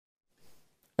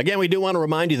Again, we do want to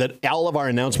remind you that all of our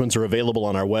announcements are available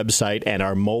on our website and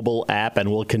our mobile app,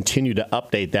 and we'll continue to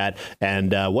update that.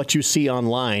 And what you see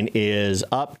online is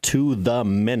up to the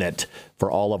minute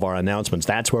for all of our announcements.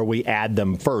 That's where we add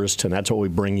them first, and that's what we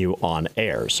bring you on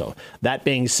air. So that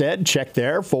being said, check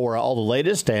there for all the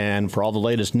latest, and for all the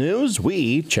latest news,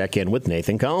 we check in with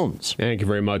Nathan Cohns. Thank you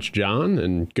very much, John,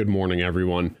 and good morning,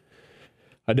 everyone.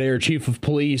 Adair Chief of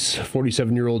Police,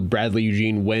 47-year-old Bradley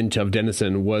Eugene Wendt of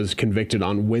Denison, was convicted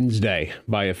on Wednesday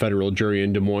by a federal jury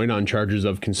in Des Moines on charges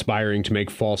of conspiring to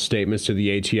make false statements to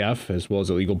the ATF, as well as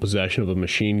illegal possession of a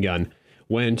machine gun.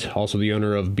 Wendt, also the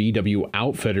owner of BW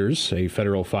Outfitters, a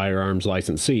federal firearms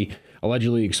licensee,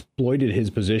 allegedly exploited his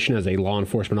position as a law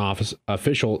enforcement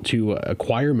official to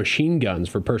acquire machine guns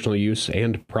for personal use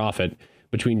and profit.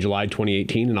 Between July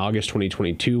 2018 and August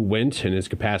 2022, Wendt, in his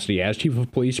capacity as chief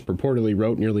of police, purportedly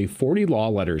wrote nearly 40 law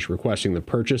letters requesting the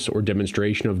purchase or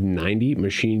demonstration of 90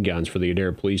 machine guns for the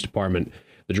Adair Police Department.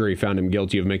 The jury found him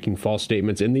guilty of making false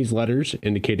statements in these letters,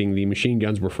 indicating the machine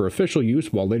guns were for official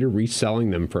use while later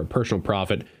reselling them for a personal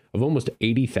profit of almost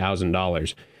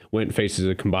 $80,000. Wendt faces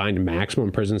a combined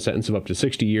maximum prison sentence of up to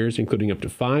 60 years, including up to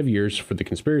 5 years for the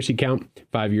conspiracy count,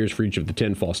 5 years for each of the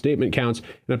 10 false statement counts,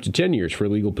 and up to 10 years for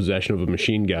illegal possession of a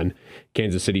machine gun.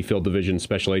 Kansas City Field Division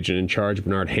Special Agent in Charge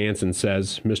Bernard Hansen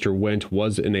says Mr. Wendt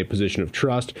was in a position of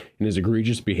trust, and his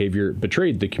egregious behavior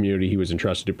betrayed the community he was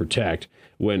entrusted to protect.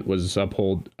 Wendt was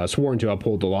sworn to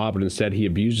uphold the law, but instead he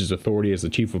abused his authority as the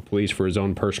chief of police for his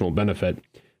own personal benefit.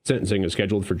 Sentencing is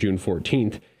scheduled for June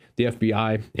 14th. The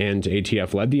FBI and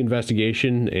ATF led the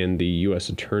investigation, and the U.S.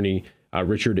 Attorney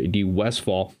Richard D.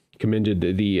 Westfall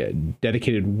commended the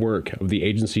dedicated work of the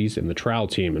agencies and the trial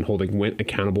team in holding Wendt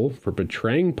accountable for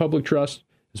betraying public trust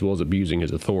as well as abusing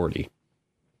his authority.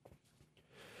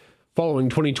 Following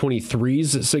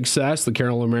 2023's success, the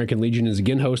Carroll American Legion is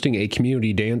again hosting a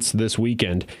community dance this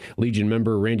weekend. Legion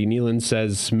member Randy Nealon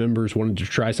says members wanted to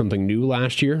try something new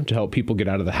last year to help people get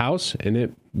out of the house, and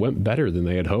it went better than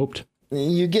they had hoped.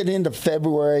 You get into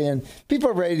February and people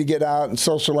are ready to get out and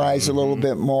socialize a little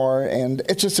bit more, and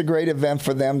it's just a great event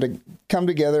for them to come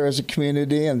together as a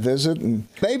community and visit and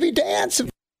maybe dance.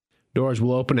 Doors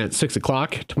will open at 6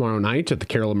 o'clock tomorrow night at the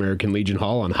Carroll American Legion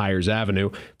Hall on Hyers Avenue.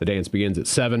 The dance begins at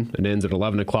 7 and ends at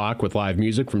 11 o'clock with live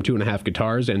music from 2.5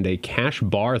 guitars and a cash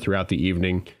bar throughout the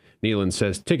evening. Nealon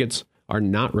says tickets are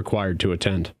not required to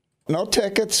attend. No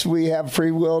tickets. We have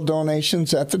free will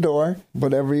donations at the door.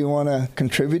 Whatever you want to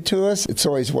contribute to us, it's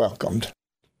always welcomed.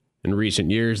 In recent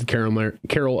years, the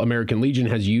Carroll American Legion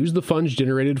has used the funds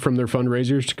generated from their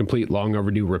fundraisers to complete long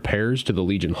overdue repairs to the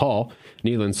Legion Hall.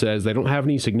 Nealon says they don't have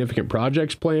any significant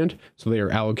projects planned, so they are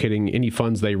allocating any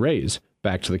funds they raise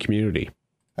back to the community.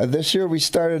 This year we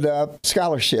started up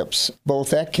scholarships,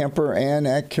 both at Kemper and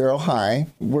at Carroll High.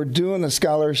 We're doing the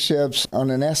scholarships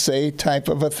on an essay type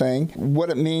of a thing,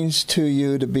 what it means to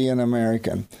you to be an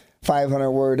American.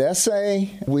 500-word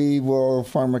essay. We will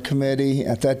form a committee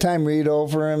at that time, read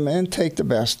over them, and take the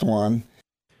best one.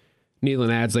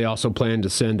 Nealon adds they also plan to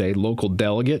send a local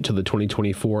delegate to the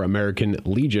 2024 American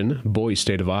Legion, Boys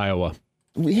State of Iowa.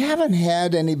 We haven't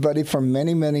had anybody for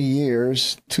many, many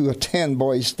years to attend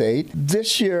Boys State.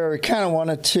 This year, we kind of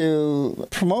wanted to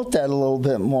promote that a little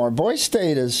bit more. Boys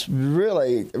State is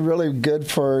really, really good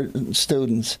for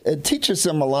students. It teaches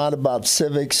them a lot about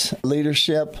civics,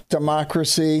 leadership,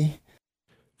 democracy.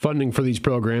 Funding for these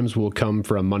programs will come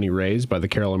from money raised by the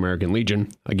Carroll American Legion.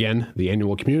 Again, the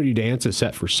annual community dance is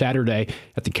set for Saturday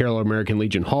at the Carroll American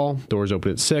Legion Hall. Doors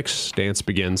open at 6. Dance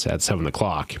begins at 7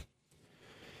 o'clock.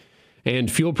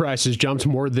 And fuel prices jumped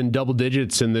more than double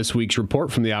digits in this week's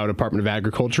report from the Iowa Department of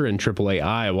Agriculture and AAA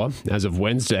Iowa. As of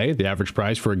Wednesday, the average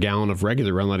price for a gallon of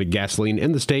regular unleaded gasoline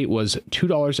in the state was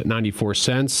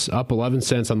 $2.94, up 11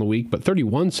 cents on the week, but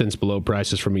 31 cents below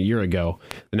prices from a year ago.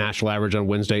 The national average on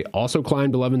Wednesday also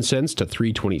climbed 11 cents to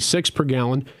 $3.26 per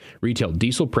gallon. Retail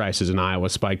diesel prices in Iowa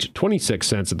spiked 26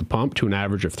 cents at the pump to an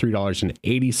average of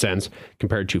 $3.80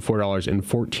 compared to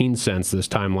 $4.14 this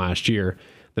time last year.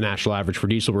 The national average for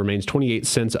diesel remains 28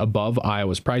 cents above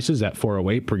Iowa's prices at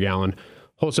 $4.08 per gallon.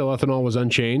 Wholesale ethanol was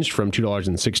unchanged from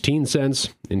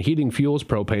 $2.16. In heating fuels,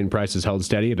 propane prices held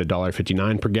steady at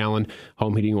 $1.59 per gallon.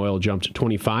 Home heating oil jumped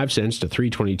 25 cents to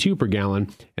 $3.22 per gallon.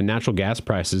 And natural gas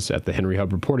prices at the Henry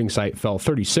Hub reporting site fell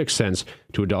 36 cents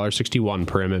to $1.61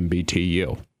 per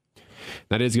MMBTU.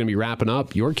 That is going to be wrapping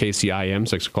up your KCIM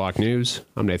 6 o'clock news.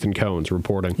 I'm Nathan Cohns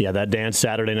reporting. Yeah, that dance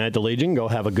Saturday night at the Legion. Go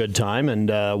have a good time. And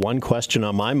one question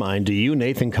on my mind, do you,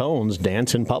 Nathan Cohns,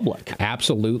 dance in public?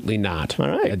 Absolutely not. All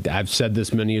right. I've said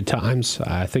this many times.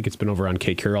 I think it's been over on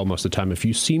K Carroll most of the time. If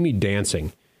you see me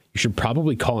dancing, you should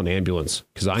probably call an ambulance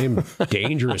because I am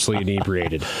dangerously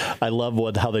inebriated. I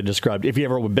love how they described, if you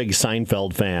ever were a big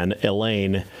Seinfeld fan,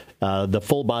 Elaine, the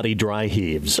full body dry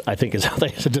heaves, I think is how they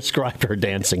described her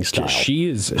dancing style.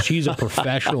 She's a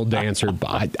professional dancer,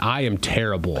 but I am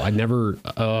terrible. I never,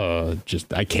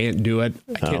 I can't do it.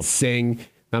 I can't sing.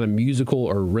 Not a musical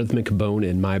or rhythmic bone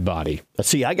in my body.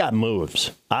 See, I got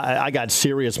moves. I got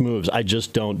serious moves. I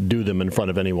just don't do them in front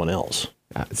of anyone else.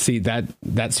 See,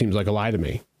 that seems like a lie to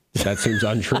me. That seems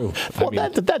untrue. Well,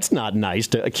 that's not nice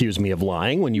to accuse me of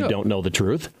lying when you don't know the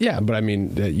truth. Yeah, but I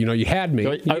mean, you had me.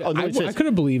 I could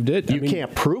have believed it. You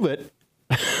can't prove it.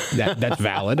 That's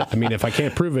valid. I mean, if I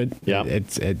can't prove it,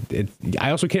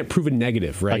 I also can't prove it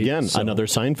negative, right? Again, another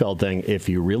Seinfeld thing. If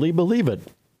you really believe it,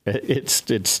 it's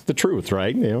the truth,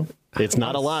 right? It's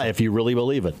not a lie if you really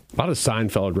believe it. A lot of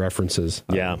Seinfeld references.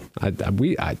 Yeah.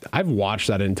 I've watched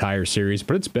that entire series,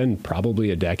 but it's been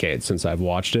probably a decade since I've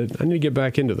watched it. I need to get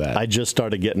back into that. I just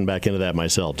started getting back into that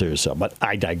myself, too. But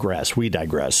I digress. We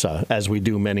digress, as we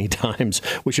do many times.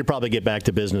 We should probably get back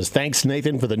to business. Thanks,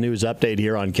 Nathan, for the news update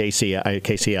here on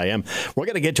KCIM. We're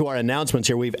going to get to our announcements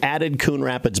here. We've added Coon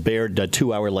Rapids Bayard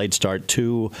 2-hour late start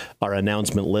to our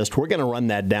announcement list. We're going to run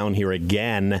that down here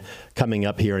again coming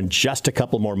up here in just a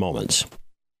couple more moments.